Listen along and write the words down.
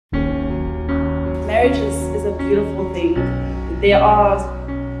marriage is a beautiful thing. There are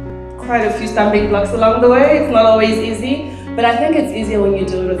quite a few stumbling blocks along the way. It's not always easy, but I think it's easier when you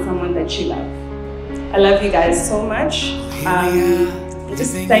do it with someone that you love. I love you guys so much.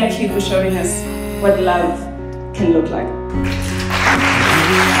 Just thank you for showing us what love can look like.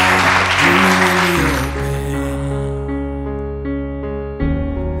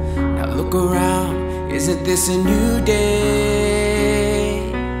 Now look around, isn't this a new day?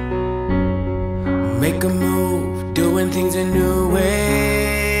 Make a move, doing things a new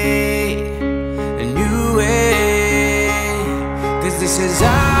way, a new way. 'Cause this is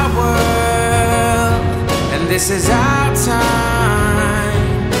our world, and this is our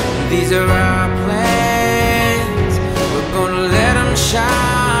time. These are our plans, we're gonna let them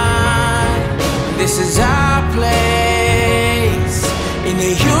shine. This is our place in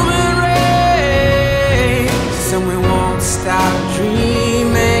the human race, and we won't stop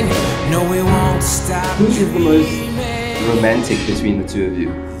dreaming. No, we won't stop. Who's the most romantic between the two of you?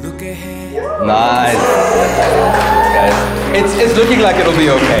 Look ahead. Nice. Guys, it's looking like it'll be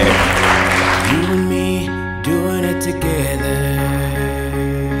okay. You and me doing it together.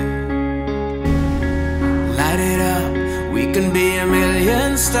 Light it up, we can be a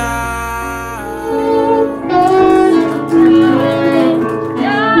million stars.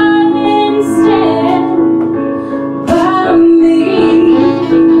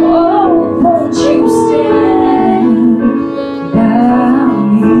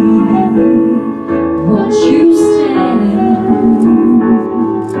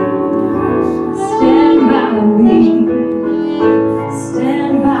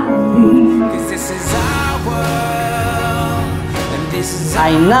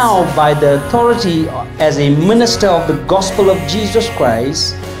 I now, by the authority as a minister of the gospel of Jesus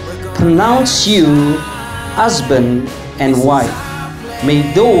Christ, pronounce you husband and wife. May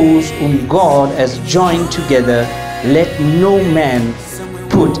those whom God has joined together, let no man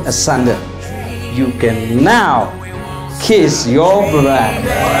put asunder. You can now kiss your bride.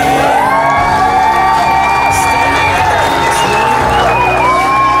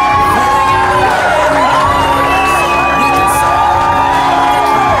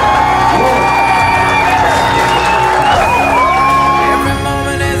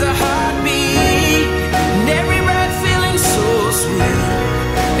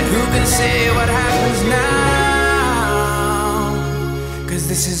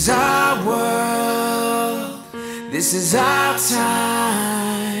 This is our world, this is our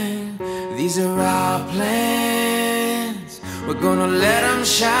time. These are our plans, we're gonna let them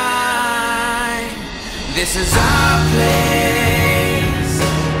shine. This is our place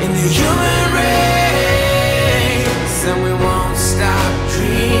in the human race, and we won't stop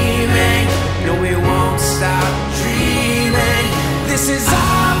dreaming. No, we won't stop dreaming. This is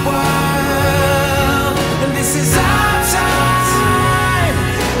our world, and this is our